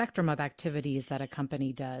whole spectrum of activities that a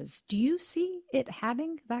company does. Do you see it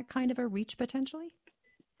having that kind of a reach potentially?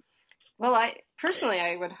 Well, I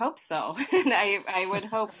would hope so. And I would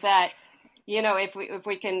hope that, if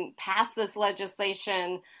we can pass this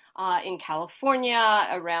legislation in California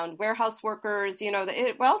around warehouse workers,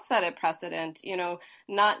 it will set a precedent,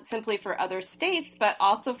 not simply for other states, but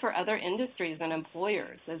also for other industries and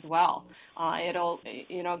employers as well. It'll,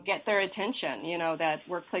 get their attention, that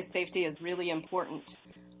workplace safety is really important.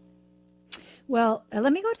 Well,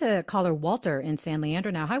 let me go to caller Walter in San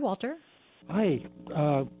Leandro now. Hi, Walter. Hi,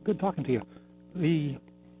 good talking to you.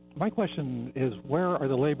 My question is, where are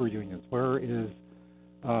the labor unions? Where is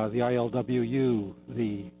the ILWU,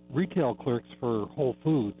 the retail clerks for Whole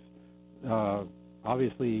Foods,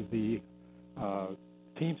 obviously the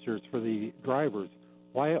Teamsters for the drivers?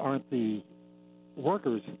 Why aren't the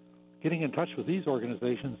workers getting in touch with these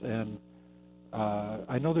organizations? And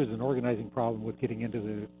I know there's an organizing problem with getting into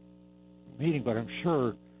the meeting, but I'm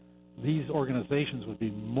sure these organizations would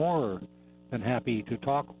be more than happy to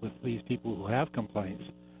talk with these people who have complaints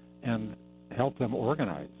and help them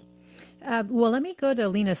organize. Well, let me go to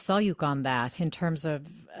Lena Selyuk on that in terms of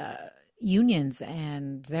unions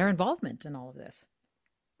and their involvement in all of this.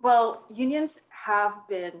 Well, unions have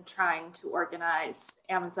been trying to organize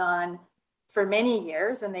Amazon for many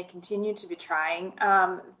years, and they continue to be trying.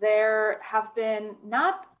 There have been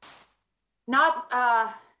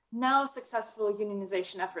no successful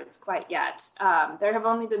unionization efforts quite yet. There have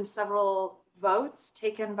only been several votes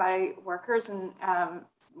taken by workers, and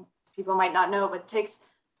people might not know, but it takes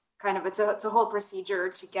it's a whole procedure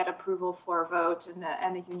to get approval for a vote and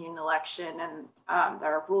a union election, and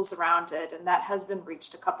there are rules around it, and that has been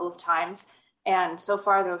reached a couple of times. And so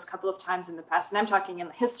far, those couple of times in the past, and I'm talking in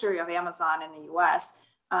the history of Amazon in the U.S.,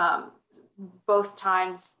 both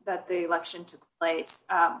times that the election took place,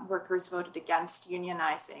 workers voted against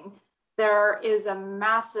unionizing. There is a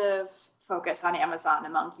massive focus on Amazon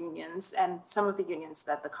among unions, and some of the unions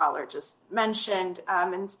that the caller just mentioned,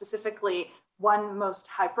 and specifically one most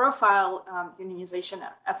high-profile unionization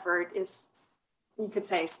effort is, you could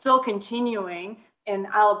say, still continuing in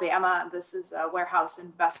Alabama. This is a warehouse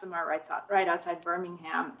in Bessemer, right outside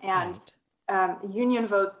Birmingham, and union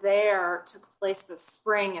vote there took place this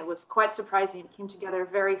spring. It was quite surprising. It came together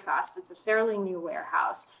very fast. It's a fairly new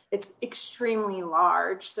warehouse. It's extremely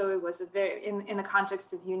large. So it was in the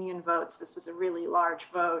context of union votes, this was a really large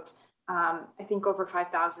vote. I think over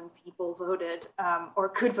 5,000 people voted, or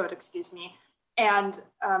could vote, excuse me. And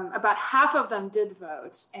about half of them did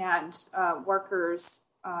vote, and workers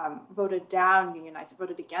voted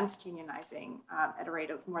against unionizing at a rate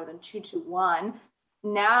of more than 2-1.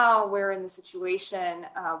 Now we're in the situation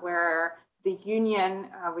where the union,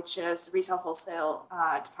 which is Retail Wholesale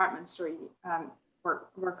Department Store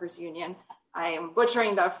Workers Union. I am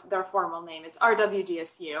butchering their formal name. It's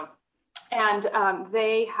RWGSU. And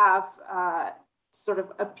they have sort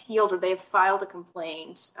of appealed, or they've filed a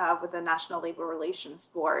complaint with the National Labor Relations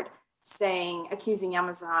Board accusing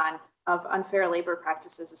Amazon of unfair labor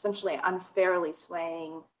practices, essentially unfairly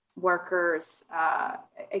swaying workers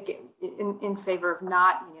in favor of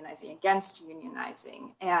not unionizing, against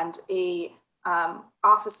unionizing. And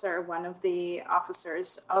one of the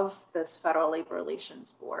officers of this Federal Labor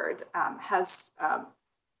Relations Board has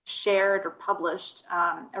shared or published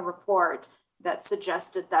a report that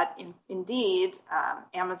suggested that indeed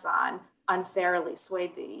Amazon unfairly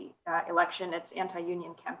swayed the election. Its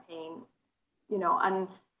anti-union campaign,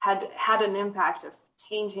 had an impact of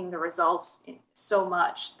changing the results so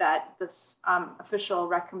much that this official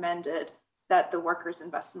recommended that the workers in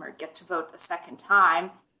Bessemer get to vote a second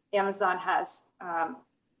time. Amazon has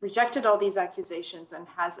rejected all these accusations and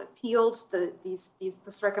has appealed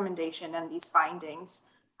this recommendation and these findings.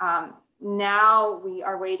 Now we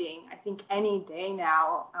are waiting, I think any day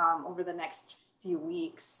now, over the next few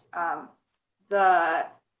weeks, the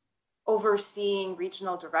overseeing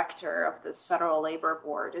regional director of this Federal Labor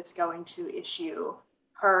Board is going to issue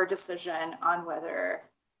her decision on whether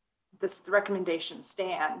this recommendation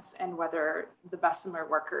stands and whether the Bessemer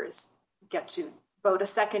workers get to vote a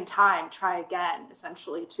second time, try again,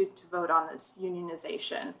 essentially, to vote on this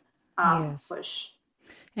unionization push.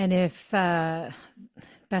 And if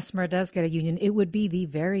Bessemer does get a union, it would be the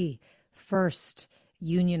very first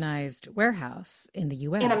unionized warehouse in the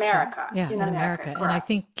U.S. In America. Right? Yeah, in America. Correct. And I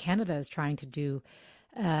think Canada is trying to do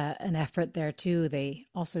an effort there too. They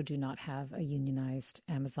also do not have a unionized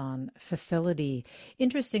Amazon facility.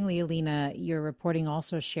 Interestingly, Alina, your reporting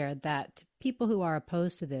also shared that people who are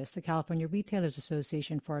opposed to this, the California Retailers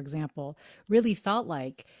Association, for example, really felt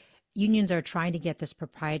like unions are trying to get this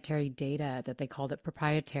proprietary data, that they called it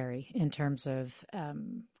proprietary, in terms of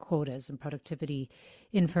quotas and productivity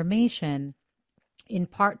information, in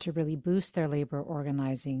part to really boost their labor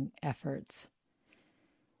organizing efforts.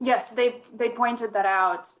 Yes, they pointed that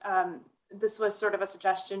out. This was sort of a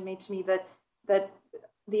suggestion made to me that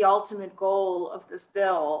the ultimate goal of this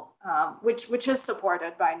bill, which is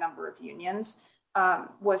supported by a number of unions,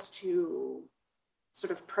 was to sort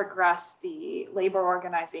of progress the labor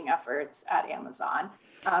organizing efforts at Amazon.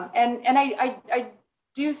 And I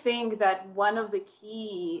do think that one of the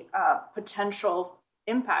key potential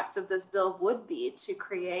impacts of this bill would be to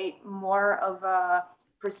create more of a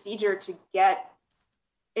procedure to get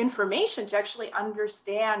information, to actually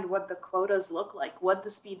understand what the quotas look like, what the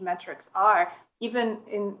speed metrics are. Even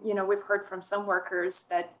we've heard from some workers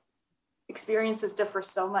that experiences differ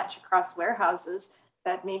so much across warehouses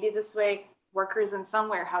that maybe this way workers in some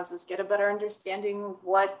warehouses get a better understanding of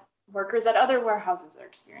what workers at other warehouses are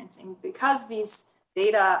experiencing. Because these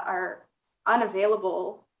data are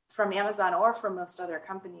unavailable from Amazon or from most other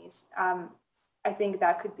companies, I think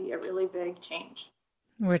that could be a really big change.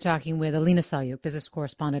 We're talking with Alina Selyuk, business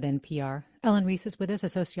correspondent at NPR. Ellen Reese is with us, a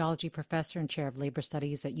sociology professor and chair of labor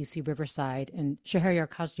studies at UC Riverside, and Shahryar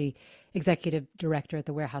Khazri, executive director at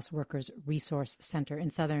the Warehouse Workers Resource Center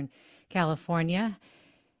in Southern California.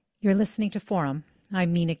 You're listening to Forum.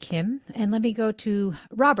 I'm Mina Kim, and let me go to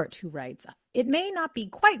Robert, who writes, "It may not be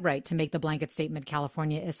quite right to make the blanket statement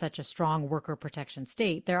California is such a strong worker protection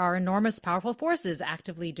state. There are enormous, powerful forces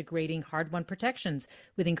actively degrading hard-won protections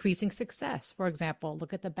with increasing success. For example,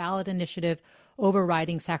 look at the ballot initiative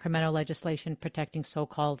overriding Sacramento legislation protecting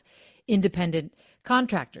so-called independent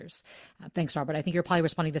contractors." Thanks, Robert. I think you're probably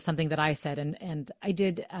responding to something that I said, and I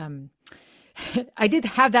did... I did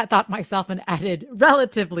have that thought myself and added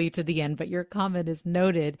relatively to the end, but your comment is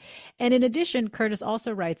noted. And in addition, Curtis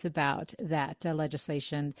also writes about that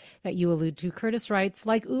legislation that you allude to. Curtis writes,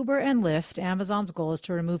 like Uber and Lyft, Amazon's goal is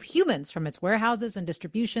to remove humans from its warehouses and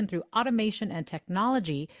distribution through automation and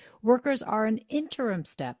technology. Workers are an interim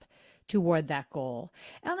step toward that goal.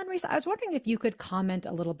 Ellen Reese, I was wondering if you could comment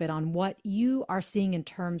a little bit on what you are seeing in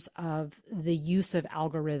terms of the use of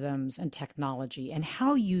algorithms and technology and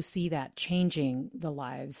how you see that changing the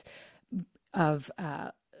lives of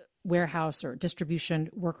warehouse or distribution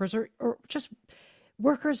workers or just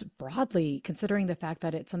workers broadly, considering the fact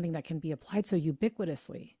that it's something that can be applied so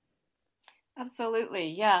ubiquitously. Absolutely,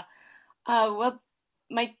 yeah. Well,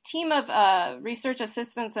 my team of research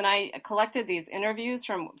assistants and I collected these interviews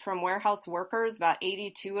from warehouse workers, about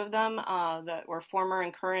 82 of them that were former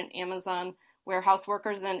and current Amazon warehouse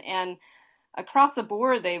workers. And across the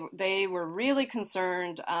board, they were really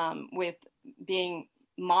concerned with being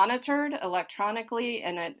monitored electronically.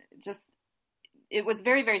 And it was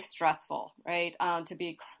very, very stressful, right? To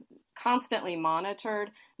be constantly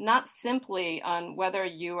monitored, not simply on whether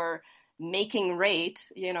you are making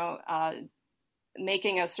rate,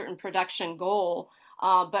 making a certain production goal,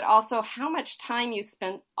 but also how much time you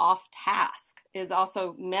spend off task is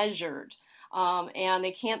also measured. And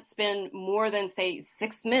they can't spend more than, say,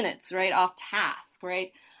 6 minutes, right, off task,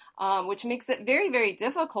 right, which makes it very, very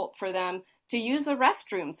difficult for them to use a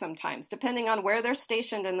restroom sometimes, depending on where they're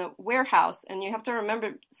stationed in the warehouse. And you have to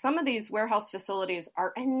remember, some of these warehouse facilities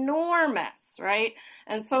are enormous, right?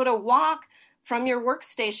 And so to walk from your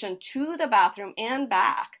workstation to the bathroom and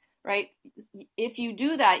back, right? If you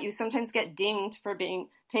do that, you sometimes get dinged for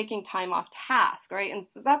taking time off task, right? And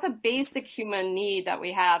that's a basic human need that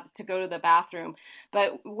we have to go to the bathroom.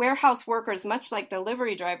 But warehouse workers, much like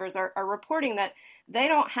delivery drivers, are reporting that they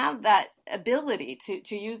don't have that ability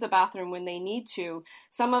to use the bathroom when they need to.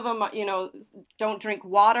 Some of them, don't drink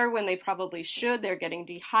water when they probably should. They're getting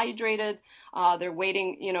dehydrated. They're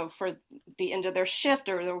waiting, for the end of their shift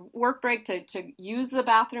or their work break to use the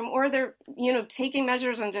bathroom, or they're, taking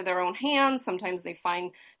measures into their own hands. Sometimes they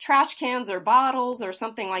find trash cans or bottles or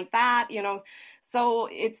something like that, So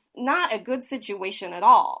it's not a good situation at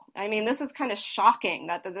all. I mean, this is kind of shocking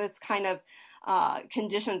that this kind of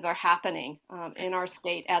conditions are happening in our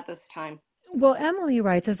state at this time. Well, Emily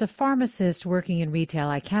writes, as a pharmacist working in retail,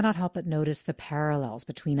 I cannot help but notice the parallels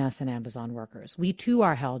between us and Amazon workers. We too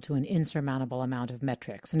are held to an insurmountable amount of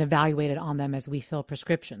metrics and evaluated on them as we fill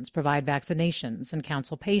prescriptions, provide vaccinations, and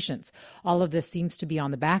counsel patients. All of this seems to be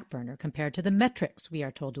on the back burner compared to the metrics we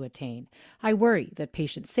are told to attain. I worry that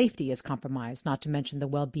patient safety is compromised, not to mention the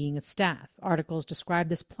well-being of staff. Articles describe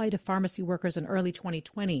this plight of pharmacy workers in early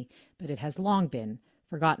 2020, but it has long been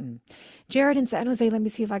forgotten. Jared in San Jose, let me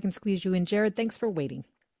see if I can squeeze you in. Jared, thanks for waiting.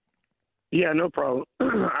 Yeah, no problem.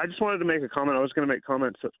 I just wanted to make a comment. I was going to make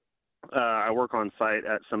comments. I work on site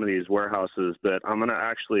at some of these warehouses, but I'm going to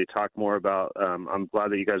actually talk more about, I'm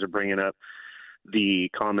glad that you guys are bringing up the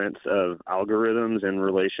comments of algorithms in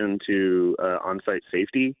relation to on-site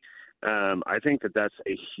safety. I think that that's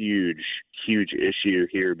a huge, huge issue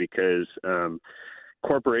here because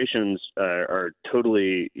corporations are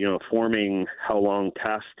totally, forming how long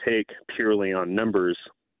tasks take purely on numbers,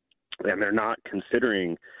 and they're not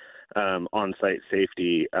considering on-site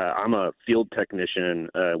safety. I'm a field technician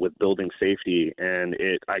with building safety, and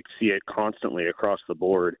I see it constantly across the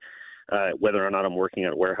board, whether or not I'm working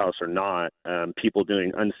at a warehouse or not. People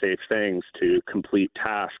doing unsafe things to complete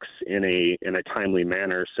tasks in a timely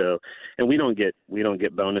manner. So, and we don't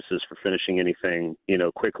get bonuses for finishing anything,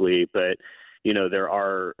 quickly, but there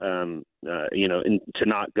are, to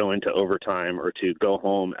not go into overtime or to go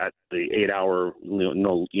home at the 8-hour,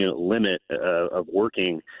 limit of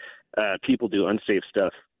working. People do unsafe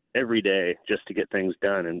stuff every day just to get things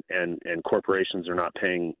done, and corporations are not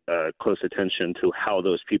paying close attention to how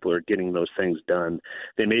those people are getting those things done.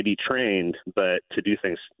 They may be trained, but to do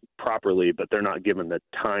things properly, but they're not given the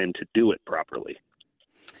time to do it properly.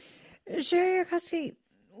 Sherry Yurkowski,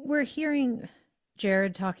 we're hearing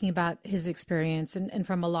Jared talking about his experience and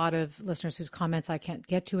from a lot of listeners whose comments I can't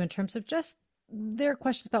get to in terms of just their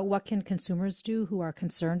questions about what can consumers do who are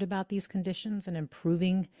concerned about these conditions and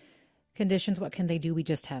improving conditions. What can they do? We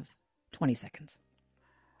just have 20 seconds.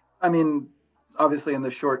 I mean, obviously in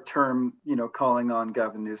the short term, calling on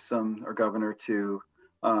Gavin Newsom, our governor, to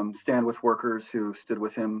stand with workers who stood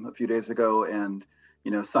with him a few days ago and,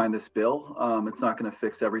 sign this bill. It's not going to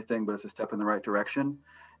fix everything, but it's a step in the right direction.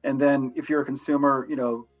 And then if you're a consumer,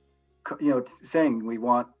 saying we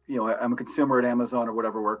want, I'm a consumer at Amazon or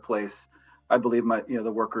whatever workplace, I believe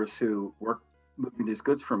the workers who work moving these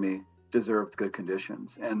goods for me deserve good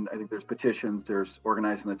conditions. And I think there's petitions, there's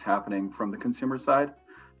organizing that's happening from the consumer side.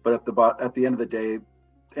 But at the end of the day,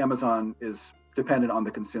 Amazon is dependent on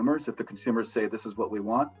the consumers. If the consumers say this is what we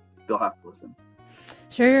want, they'll have to listen.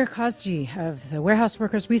 Sherry Yurkowski of the Warehouse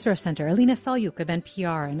Workers Resource Center, Alina Selyuk of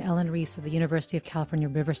NPR, and Ellen Reese of the University of California,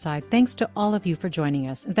 Riverside. Thanks to all of you for joining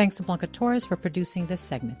us. And thanks to Blanca Torres for producing this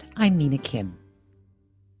segment. I'm Mina Kim.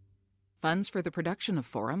 Funds for the production of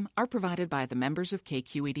Forum are provided by the members of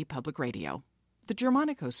KQED Public Radio, the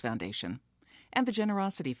Germanicos Foundation, and the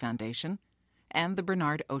Generosity Foundation, and the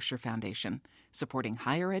Bernard Osher Foundation, supporting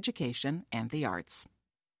higher education and the arts.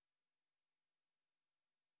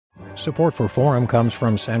 Support for Forum comes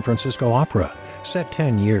from San Francisco Opera. Set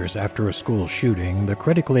 10 years after a school shooting, the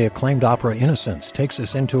critically acclaimed opera Innocence takes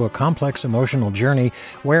us into a complex emotional journey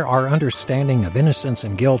where our understanding of innocence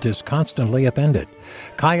and guilt is constantly upended.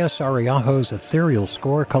 Kaya Sariaho's ethereal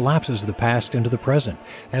score collapses the past into the present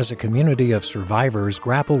as a community of survivors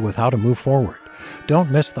grapple with how to move forward. Don't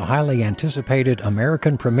miss the highly anticipated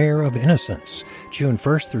American premiere of Innocence. June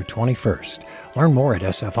 1st through 21st. Learn more at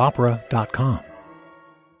sfopera.com.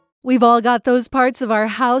 We've all got those parts of our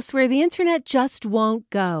house where the internet just won't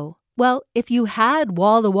go. Well, if you had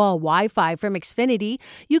wall-to-wall Wi-Fi from Xfinity,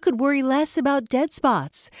 you could worry less about dead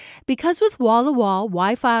spots. Because with wall-to-wall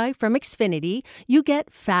Wi-Fi from Xfinity, you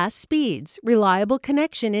get fast speeds, reliable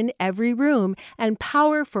connection in every room, and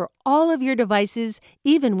power for all of your devices,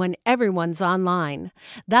 even when everyone's online.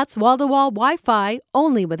 That's wall-to-wall Wi-Fi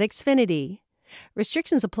only with Xfinity.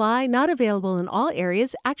 Restrictions apply, not available in all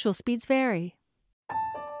areas. Actual speeds vary.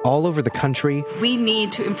 All over the country, we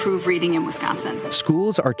need to improve reading in Wisconsin.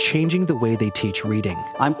 Schools are changing the way they teach reading.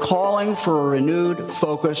 I'm calling for a renewed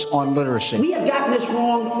focus on literacy. We have gotten this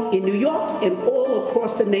wrong in New York and all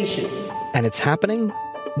across the nation. And it's happening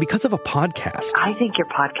because of a podcast. I think your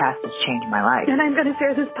podcast has changed my life. And I'm going to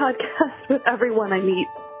share this podcast with everyone I meet.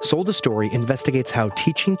 Sold a Story investigates how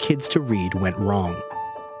teaching kids to read went wrong.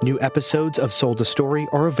 New episodes of Sold a Story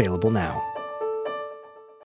are available now.